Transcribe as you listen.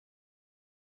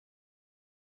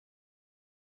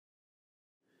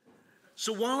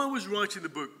So while I was writing the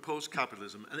book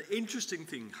Post-Capitalism, an interesting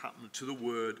thing happened to the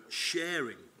word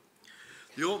sharing.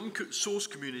 The open source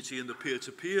community and the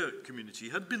peer-to-peer community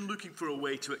had been looking for a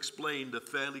way to explain the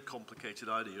fairly complicated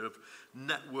idea of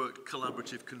networked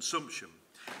collaborative consumption,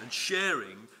 and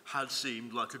sharing had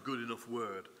seemed like a good enough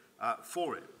word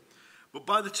for it. But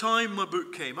by the time my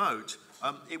book came out,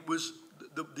 it was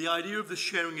the idea of the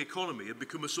sharing economy had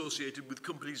become associated with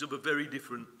companies of a very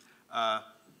different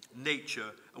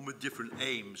nature and with different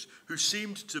aims, who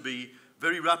seemed to be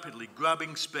very rapidly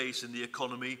grabbing space in the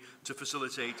economy to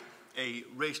facilitate a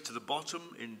race to the bottom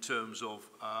in terms of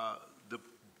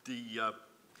the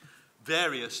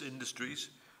various industries,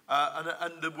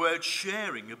 and the word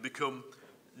sharing had become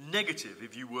negative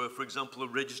if you were, for example, a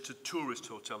registered tourist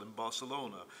hotel in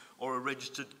Barcelona or a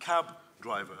registered cab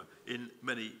driver in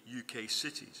many UK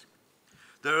cities.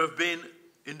 There have been,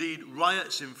 indeed,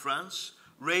 riots in France,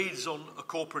 raids on a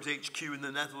corporate HQ in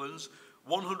the Netherlands,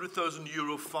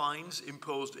 €100,000 fines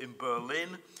imposed in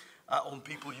Berlin on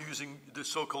people using the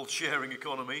so-called sharing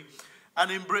economy. And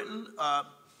in Britain,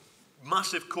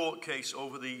 massive court case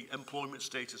over the employment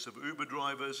status of Uber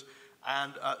drivers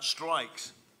and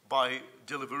strikes by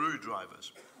Deliveroo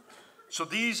drivers. So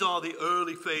these are the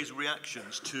early phase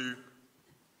reactions to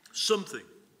something.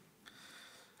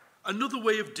 Another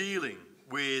way of dealing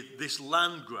with this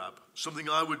land grab, something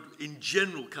I would in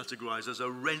general categorize as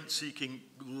a rent-seeking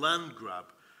land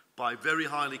grab by very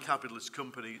highly capitalized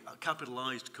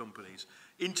companies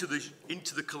into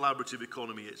the collaborative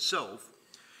economy itself.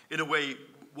 In a way,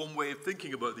 one way of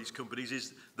thinking about these companies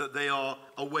is that they are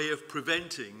a way of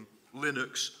preventing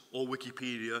Linux or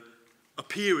Wikipedia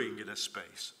appearing in a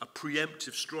space, a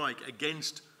preemptive strike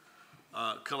against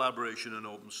collaboration and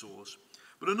open source.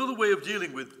 But another way of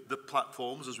dealing with the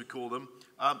platforms, as we call them,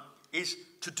 is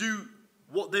to do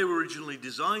what they were originally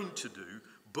designed to do,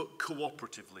 but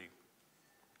cooperatively.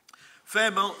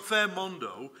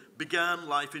 Fairmondo began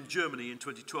life in Germany in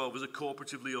 2012 as a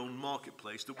cooperatively owned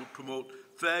marketplace that would promote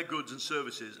fair goods and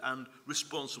services and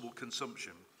responsible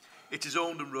consumption. It is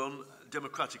owned and run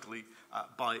democratically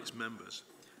by its members.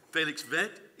 Felix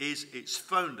Weth is its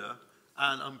founder,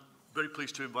 and I'm very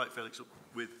pleased to invite Felix up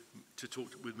to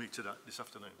talk with me this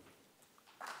afternoon.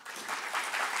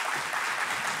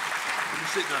 Can you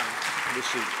sit down in the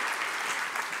seat?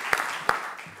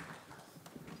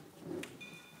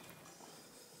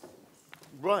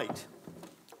 Right.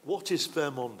 What is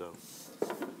Fairmondo?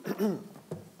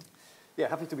 Yeah,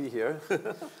 happy to be here.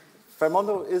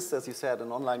 Fairmondo is, as you said,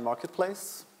 an online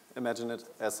marketplace. Imagine it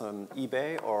as an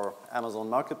eBay or Amazon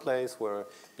marketplace where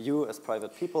you, as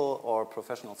private people or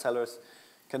professional sellers,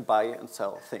 can buy and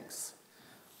sell things.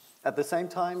 At the same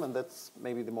time, and that's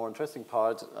maybe the more interesting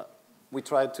part, we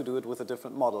tried to do it with a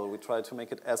different model. We tried to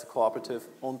make it as a cooperative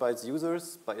owned by its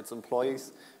users, by its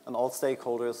employees, and all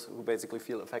stakeholders who basically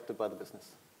feel affected by the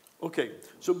business. Okay,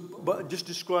 so but just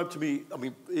describe to me, I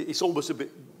mean, it's almost a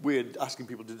bit weird asking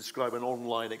people to describe an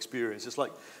online experience. It's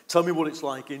like, tell me what it's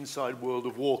like inside World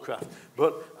of Warcraft,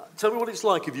 but tell me what it's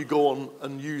like if you go on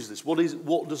and use this. What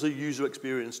does a user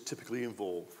experience typically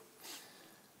involve?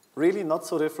 Really not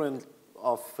so different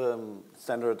of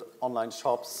standard online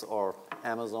shops or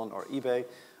Amazon or eBay.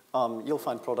 You'll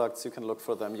find products, you can look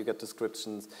for them, you get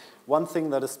descriptions. One thing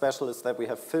that is special is that we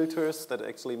have filters that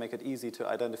actually make it easy to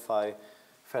identify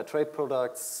fair trade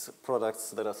products,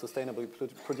 products that are sustainably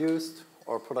produced,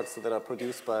 or products that are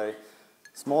produced by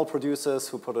small producers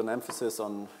who put an emphasis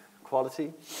on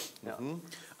quality. Yeah. Mm-hmm.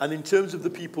 And in terms of the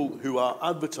people who are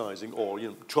advertising or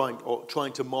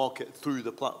trying to market through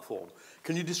the platform,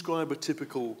 can you describe a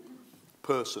typical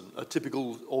person, a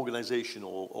typical organization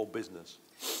or business?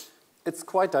 It's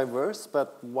quite diverse,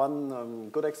 but one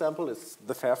good example is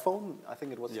the Fairphone. I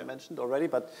think it was mentioned already,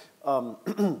 but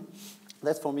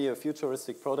that's for me a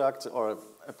futuristic product or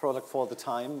a product for the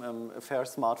time, a fair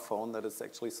smartphone that is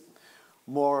actually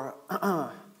more,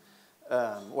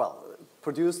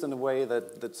 produced in a way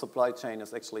that the supply chain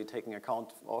is actually taking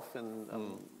account of, and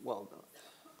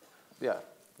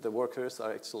the workers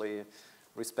are actually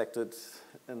respected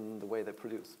in the way they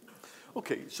produce.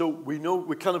 Okay, so we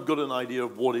kind of got an idea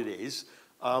of what it is.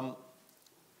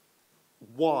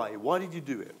 Why? Why did you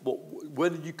do it? Where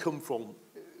did you come from?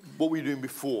 What were you doing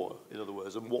before, in other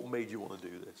words, and what made you want to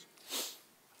do this?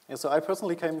 Yeah, so I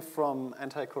personally came from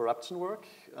anti-corruption work,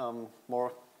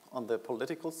 more on the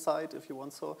political side, if you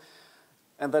want so,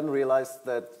 and then realized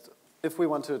that if we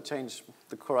want to change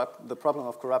the problem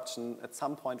of corruption, at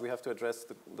some point we have to address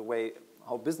the way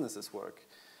how businesses work.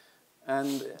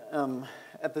 And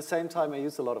at the same time, I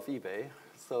used a lot of eBay.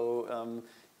 So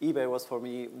eBay was for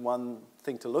me one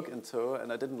thing to look into,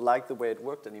 and I didn't like the way it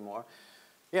worked anymore.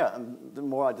 Yeah, and the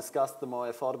more I discussed, the more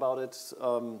I thought about it.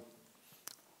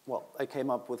 Well, I came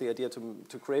up with the idea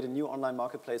to create a new online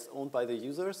marketplace owned by the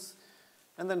users,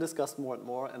 and then discussed more and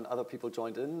more, and other people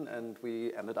joined in, and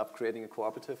we ended up creating a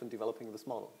cooperative and developing this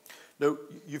model. Now,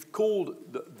 you've called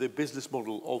the business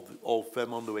model of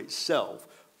Fermondo itself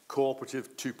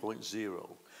Cooperative 2.0.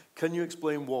 Can you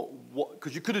explain what,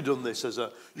 because you could have done this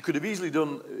you could have easily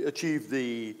achieved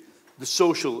the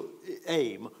social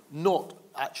aim, not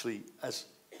actually as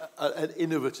an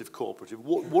innovative cooperative.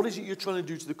 What is it you're trying to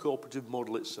do to the cooperative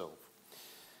model itself?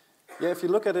 Yeah, if you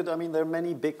look at it, I mean, there are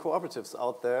many big cooperatives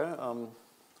out there.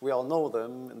 We all know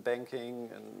them in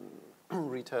banking and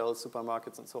retail,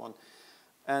 supermarkets, and so on.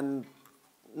 And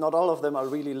not all of them are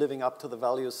really living up to the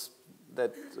values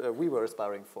that we were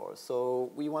aspiring for.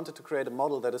 So we wanted to create a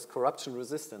model that is corruption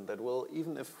resistant, that will,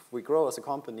 even if we grow as a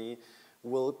company,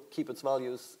 will keep its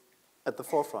values at the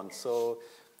forefront. So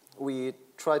we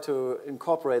try to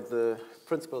incorporate the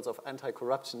principles of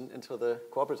anti-corruption into the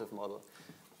cooperative model,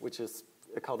 which is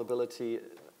accountability,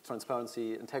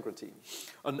 transparency, integrity.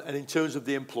 And in terms of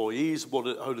the employees,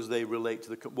 how does they relate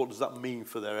to what does that mean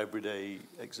for their everyday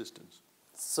existence?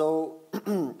 So,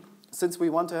 since we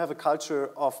want to have a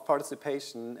culture of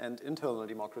participation and internal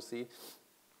democracy,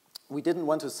 we didn't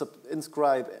want to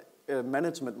inscribe a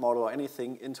management model or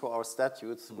anything into our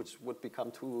statutes, which would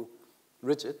become too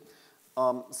rigid.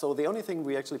 So the only thing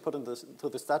we actually put into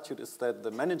the statute is that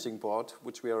the managing board,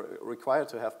 which we are required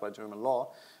to have by German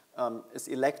law, is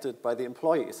elected by the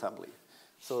employee assembly.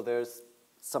 So there's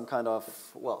some kind of,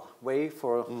 well, way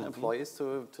for employees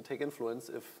to take influence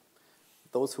if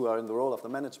those who are in the role of the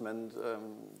management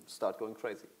start going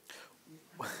crazy.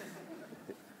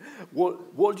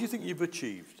 What do you think you've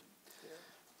achieved?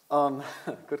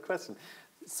 Good question.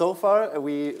 So far,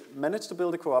 we managed to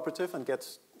build a cooperative and get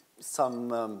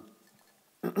some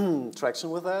traction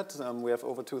with that. We have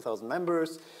over 2,000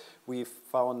 members. We've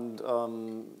found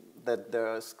that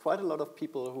there's quite a lot of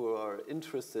people who are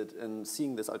interested in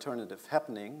seeing this alternative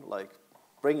happening, like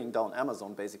bringing down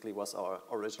Amazon basically was our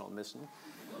original mission.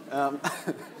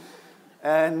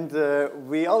 And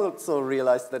we also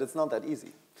realized that it's not that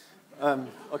easy.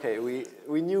 Okay,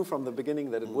 we knew from the beginning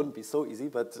that it wouldn't be so easy,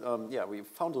 but yeah, we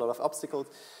found a lot of obstacles.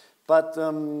 But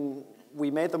we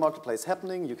made the marketplace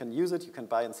happening. You can use it, you can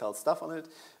buy and sell stuff on it.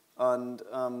 And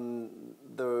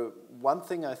the one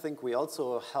thing I think we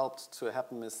also helped to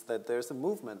happen is that there's a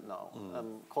movement now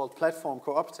called platform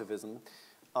cooperativism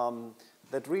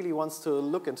that really wants to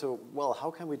look into, well,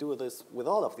 how can we do this with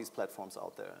all of these platforms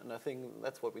out there? And I think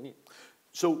that's what we need.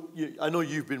 So I know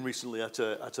you've been recently at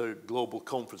a global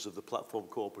conference of the platform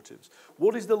cooperatives.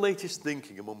 What is the latest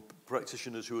thinking among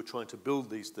practitioners who are trying to build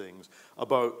these things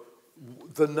about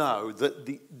the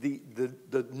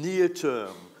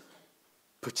near-term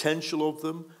potential of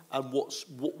them and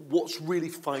what's really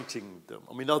fighting them?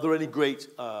 I mean, are there any great,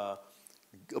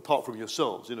 apart from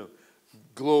yourselves,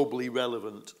 globally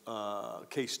relevant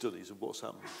case studies of what's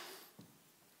happening?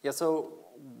 Yeah, so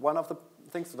one of the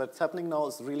things that's happening now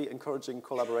is really encouraging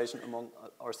collaboration among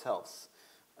ourselves.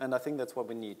 And I think that's what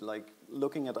we need, like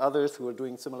looking at others who are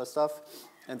doing similar stuff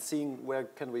and seeing where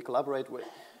can we collaborate.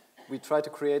 We try to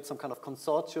create some kind of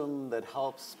consortium that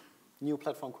helps new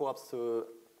platform co-ops to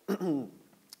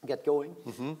get going,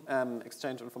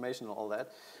 exchange information and all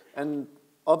that. And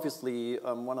obviously,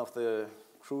 one of the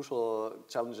crucial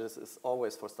challenges is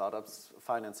always for startups,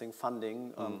 financing,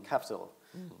 funding, capital.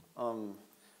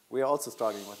 We are also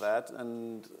struggling with that.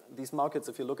 And these markets,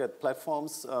 if you look at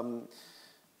platforms,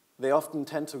 they often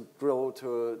tend to grow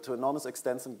to enormous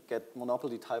extents and get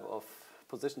monopoly type of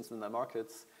positions in their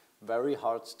markets, very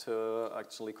hard to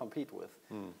actually compete with.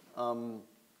 And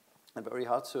very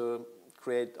hard to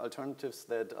create alternatives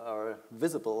that are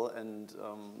visible and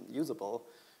usable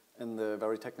in the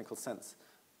very technical sense.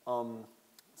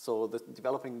 So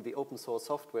developing the open source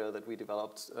software that we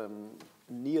developed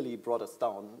nearly brought us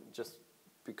down just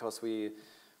because we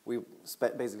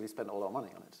basically spent all our money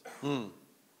on it.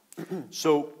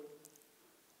 So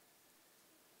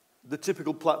the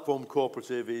typical platform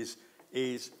cooperative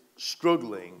is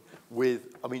struggling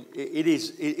with, I mean, it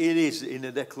is in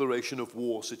a declaration of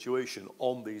war situation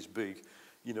on these big,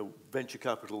 venture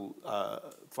capital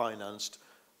financed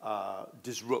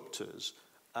disruptors,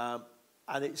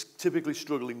 and it's typically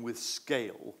struggling with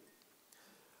scale.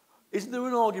 Isn't there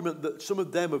an argument that some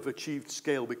of them have achieved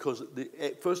scale because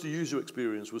first the user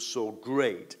experience was so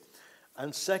great,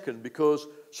 and second because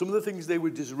some of the things they were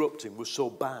disrupting were so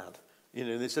bad,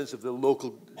 in the sense of the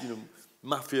local,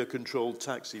 mafia-controlled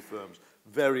taxi firms,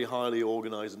 very highly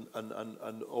organized and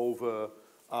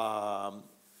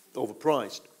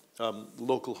overpriced,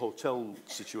 local hotel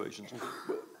situations.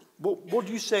 What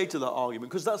do you say to that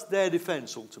argument? Because that's their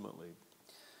defense, ultimately.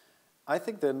 I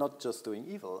think they're not just doing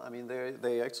evil. I mean,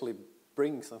 they actually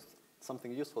bring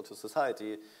something useful to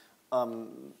society.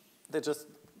 They're just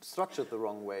structured the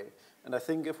wrong way. And I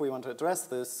think if we want to address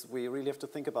this, we really have to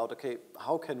think about, okay,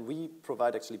 how can we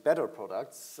provide actually better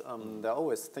products? There are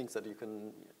always things that you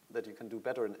can do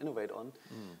better and innovate on.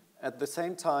 At the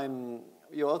same time,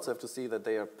 you also have to see that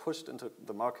they are pushed into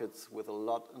the markets with a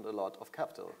lot of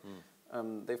capital.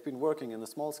 They've been working in a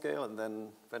small scale, and then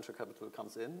venture capital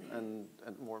comes in, and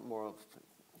more of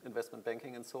investment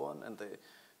banking and so on, and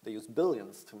they use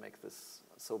billions to make this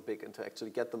so big and to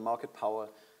actually get the market power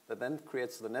that then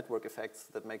creates the network effects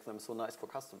that make them so nice for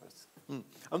customers.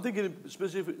 I'm thinking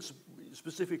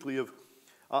specifically of,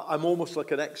 I'm almost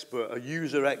like an expert, a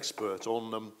user expert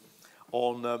on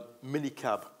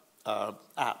minicab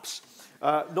apps.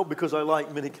 Not because I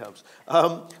like minicabs,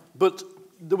 but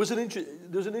there was an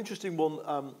interesting one,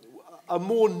 a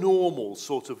more normal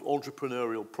sort of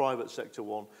entrepreneurial private sector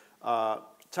one,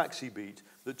 Taxi Beat,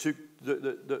 that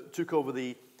took over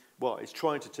the, well, it's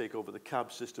trying to take over the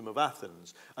cab system of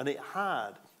Athens, and it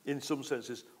had, in some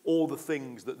senses, all the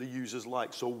things that the users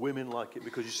like. So women like it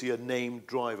because you see a named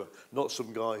driver, not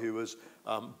some guy who has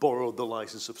borrowed the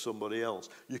license of somebody else.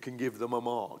 You can give them a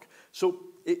mark. So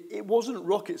it wasn't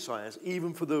rocket science,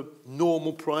 even for the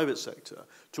normal private sector,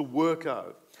 to work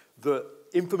out that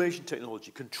information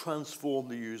technology can transform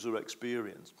the user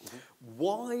experience.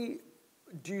 Why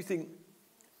do you think,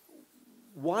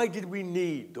 why did we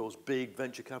need those big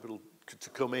venture capital to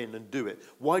come in and do it?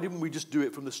 Why didn't we just do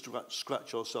it from the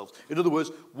scratch ourselves? In other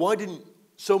words, why didn't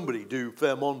somebody do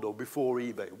Fairmondo before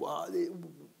eBay?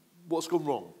 What's gone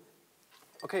wrong?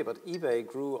 Okay, but eBay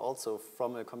grew also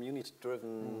from a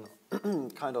community-driven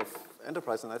kind of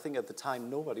enterprise, and I think at the time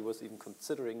nobody was even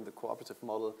considering the cooperative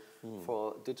model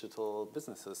for digital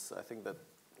businesses. I think that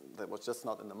was just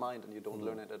not in the mind, and you don't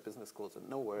learn it at business schools and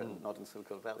nowhere, and not in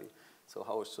Silicon Valley. So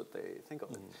how should they think of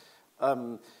it?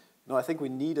 No, I think we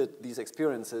needed these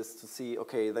experiences to see,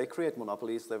 okay, they create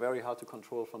monopolies, they're very hard to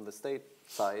control from the state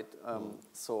side,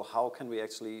 so how can we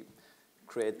actually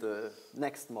create the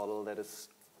next model that is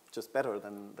just better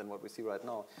than what we see right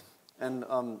now? And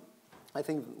I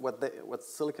think what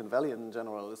Silicon Valley in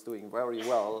general is doing very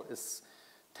well is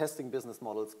testing business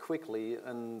models quickly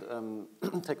and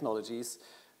technologies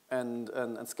and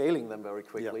scaling them very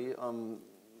quickly.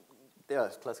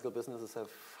 Classical businesses have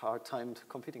a hard time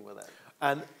competing with that.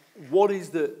 And what is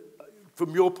the,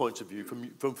 from your point of view,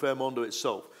 from Fairmondo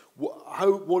itself,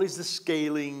 what is the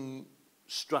scaling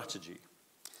strategy?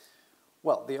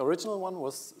 Well, the original one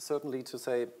was certainly to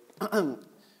say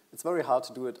it's very hard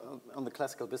to do it on the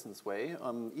classical business way.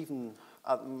 Even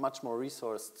much more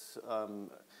resourced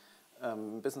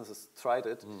businesses tried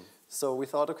it. So we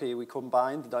thought, okay, we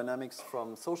combine the dynamics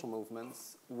from social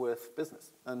movements with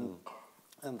business.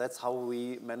 And that's how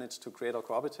we managed to create our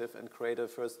cooperative and create a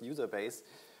first user base.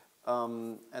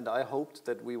 And I hoped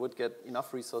that we would get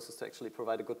enough resources to actually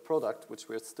provide a good product, which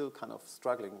we're still kind of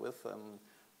struggling with.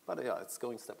 But yeah, it's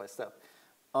going step by step.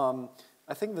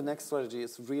 I think the next strategy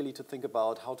is really to think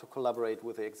about how to collaborate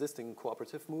with the existing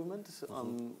cooperative movement,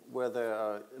 where there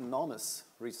are enormous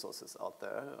resources out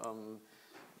there.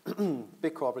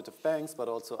 Big cooperative banks, but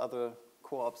also other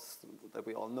co-ops that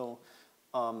we all know,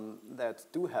 that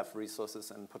do have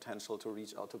resources and potential to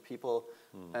reach out to people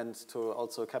and to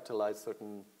also capitalize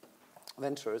certain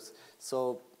ventures.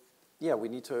 So, yeah, we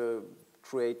need to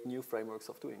create new frameworks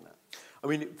of doing that. I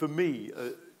mean, for me,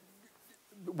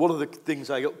 one of the things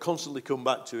I constantly come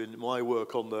back to in my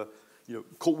work on the,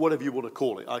 whatever you want to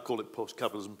call it, I call it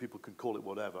post-capitalism, people can call it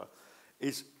whatever,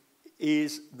 is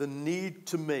the need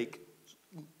to make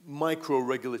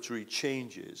micro-regulatory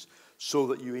changes so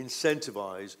that you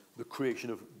incentivize the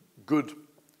creation of good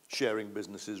sharing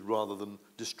businesses rather than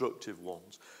destructive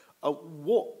ones.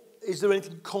 Is there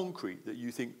anything concrete that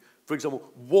you think, for example,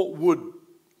 what would,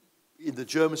 in the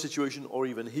German situation or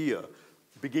even here,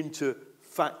 begin to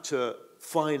factor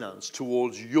finance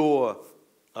towards your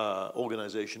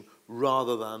organization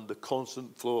rather than the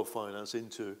constant flow of finance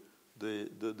into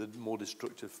the more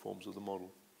destructive forms of the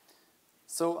model?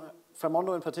 So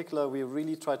Fairmondo in particular, we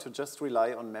really tried to just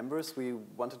rely on members. We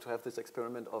wanted to have this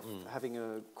experiment of having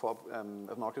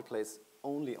a marketplace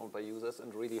only owned by users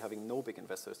and really having no big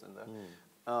investors in there.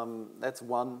 That's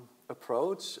one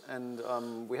approach, and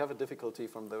we have a difficulty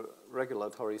from the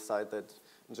regulatory side that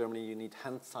in Germany you need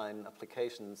hand-signed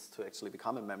applications to actually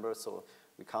become a member, so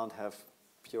we can't have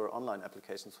pure online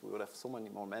applications. We would have so many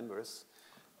more members.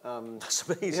 That's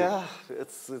amazing. Yeah,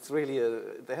 it's really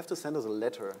they have to send us a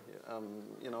letter,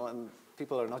 and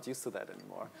people are not used to that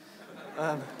anymore.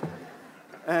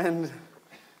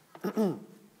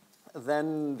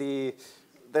 then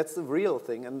that's the real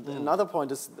thing. And another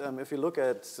point is, if you look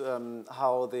at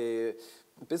how the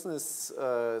business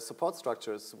support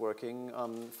structure is working,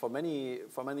 for many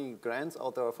grants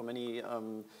out there, for many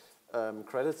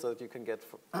credits that you can get,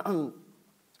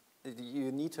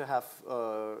 you need to have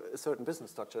a certain business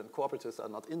structure, and cooperatives are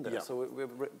not in there. Yeah. So we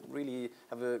really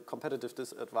have a competitive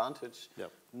disadvantage,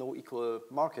 no equal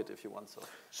market, if you want so.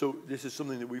 So this is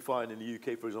something that we find in the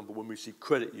UK, for example, when we see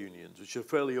credit unions, which are a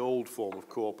fairly old form of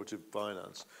cooperative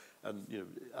finance, and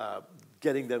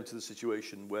getting them to the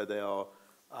situation where they are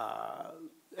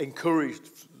encouraged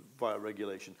via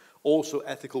regulation. Also,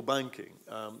 ethical banking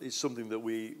is something that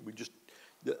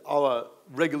our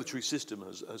regulatory system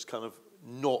has kind of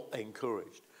not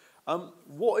encouraged.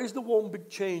 What is the one big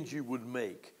change you would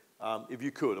make if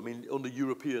you could? I mean, under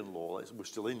European law, we're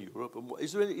still in Europe, and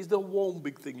is there one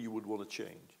big thing you would want to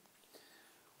change?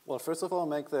 Well, first of all,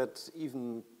 make that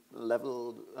even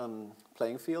level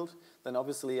playing field. Then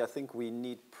obviously I think we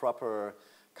need proper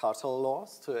cartel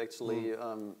laws to actually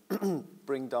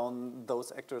bring down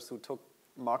those actors who took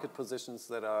market positions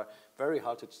that are very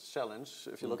hard to challenge.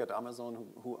 If you look at Amazon,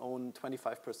 who own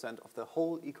 25% of the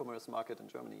whole e-commerce market in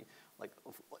Germany, like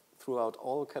throughout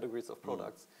all categories of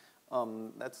products,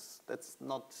 that's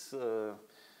not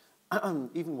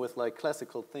even with like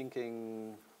classical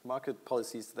thinking market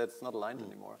policies, that's not aligned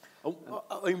anymore.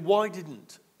 I mean, why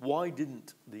didn't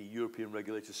the European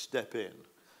regulators step in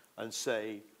and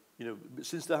say,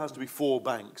 since there has to be 4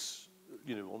 banks,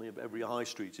 on every high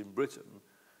street in Britain,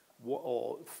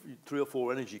 or 3 or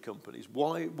 4 energy companies,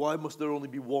 why must there only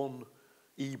be one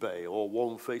eBay or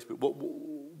one Facebook?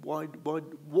 Why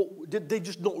did they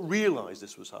just not realize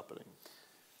this was happening?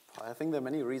 I think there are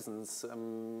many reasons.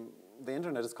 The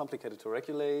internet is complicated to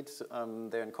regulate.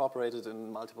 They're incorporated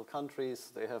in multiple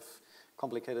countries. They have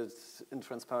complicated,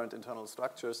 intransparent internal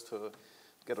structures to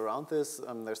get around this.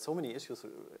 There's so many issues.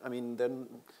 I mean, then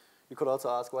you could also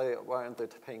ask why aren't they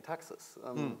paying taxes?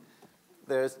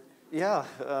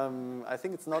 I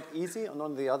think it's not easy. And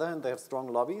on the other hand, they have strong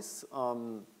lobbies.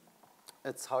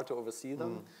 It's hard to oversee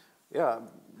them.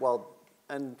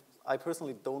 And I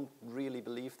personally don't really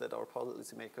believe that our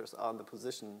policymakers are in the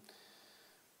position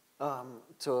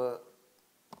to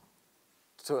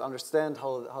understand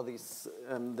how these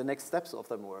the next steps of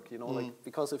them work.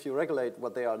 Because if you regulate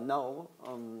what they are now,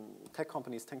 tech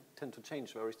companies tend to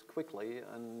change very quickly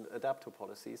and adapt to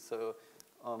policies. So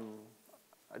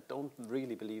I don't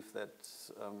really believe that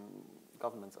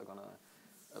governments are going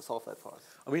to solve that for us.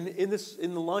 I mean,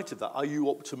 in the light of that, are you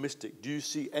optimistic? Do you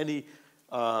see any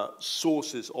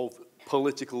sources of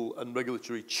political and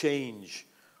regulatory change,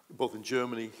 both in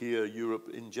Germany, here, Europe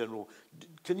in general?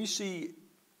 Can you see,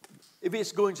 if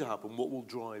it's going to happen, what will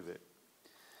drive it?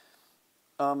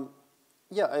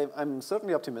 I'm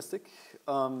certainly optimistic.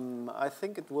 I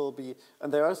think it will be,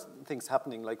 and there are things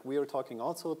happening, like we are talking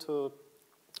also to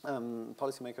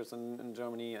policymakers in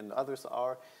Germany, and others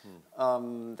are.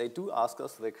 They do ask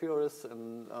us, they're curious,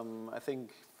 and I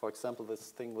think, for example,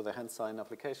 this thing with the hand sign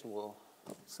application will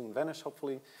soon vanish,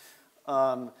 hopefully.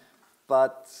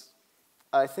 But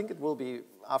I think it will be,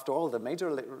 after all, the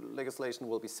major legislation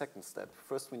will be second step.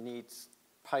 First, we need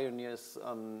pioneers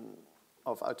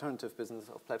of alternative business,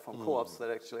 of platform co-ops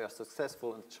that actually are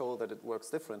successful and show that it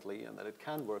works differently and that it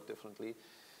can work differently.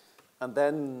 And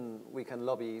then we can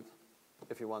lobby,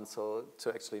 if you want so,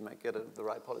 to actually get the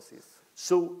right policies.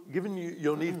 So, given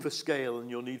your need for scale and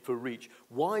your need for reach,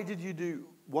 when it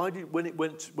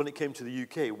came to the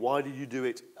UK, why did you do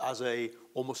it as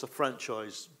almost a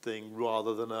franchise thing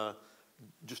rather than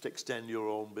just extend your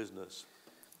own business?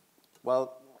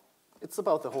 Well, it's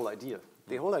about the whole idea.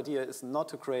 The whole idea is not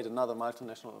to create another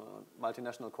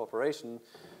multinational corporation.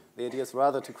 The idea is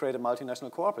rather to create a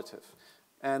multinational cooperative.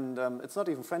 And it's not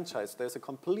even franchise. There's a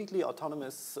completely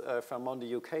autonomous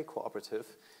Fairmonde UK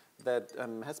cooperative that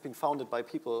has been founded by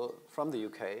people from the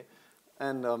UK.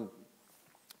 And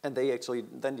they actually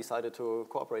then decided to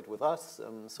cooperate with us.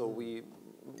 So we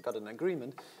got an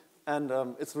agreement. And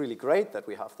it's really great that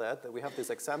we have that we have this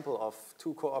example of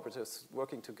 2 cooperatives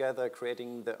working together,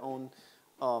 creating their own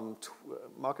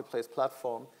marketplace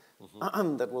platform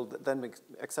that will then be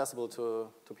accessible to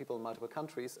people in multiple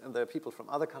countries. And there are people from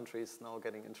other countries now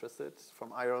getting interested,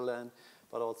 from Ireland,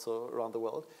 but also around the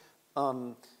world.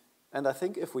 And I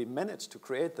think if we manage to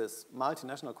create this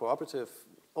multinational cooperative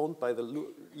owned by the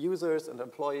users and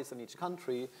employees in each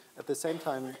country, at the same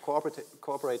time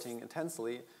cooperating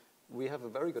intensely, we have a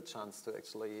very good chance to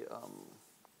actually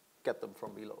get them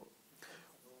from below.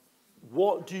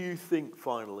 What do you think,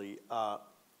 finally, are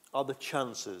the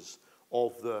chances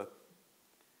of the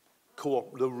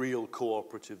the real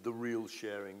cooperative, the real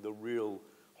sharing, the real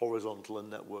horizontal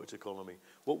and networked economy.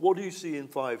 What do you see in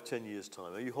 5-10 years'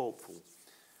 time? Are you hopeful?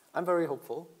 I'm very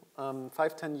hopeful.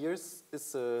 5-10 years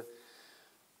is,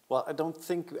 well, I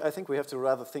think we have to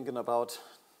rather think in about,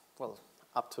 well,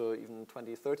 up to even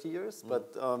 20-30 years.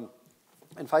 But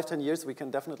in 5-10 years, we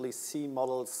can definitely see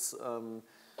models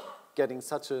getting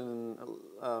such an,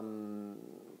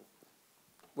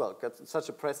 get such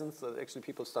a presence that actually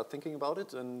people start thinking about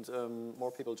it and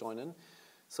more people join in.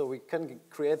 So we can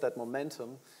create that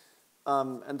momentum.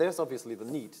 And there's obviously the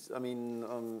need. I mean,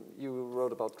 you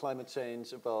wrote about climate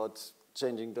change, about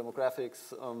changing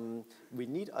demographics. We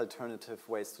need alternative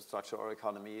ways to structure our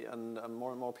economy, and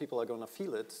more and more people are going to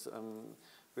feel it.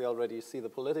 We already see the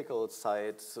political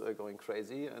side going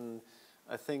crazy, and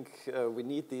I think we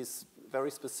need these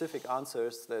very specific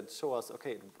answers that show us,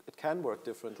 okay, it can work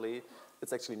differently.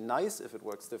 It's actually nice if it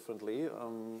works differently.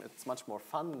 It's much more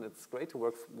fun. It's great to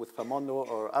work with Famondo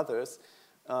or others.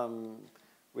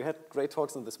 We had great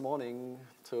talks this morning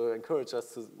to encourage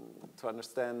us to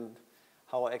understand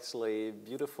how actually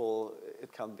beautiful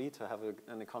it can be to have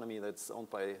an economy that's owned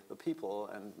by the people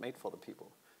and made for the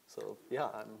people. So yeah,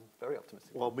 I'm very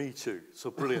optimistic. Well, me too.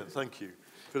 So brilliant. Thank you.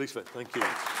 Felix Weth, thank you.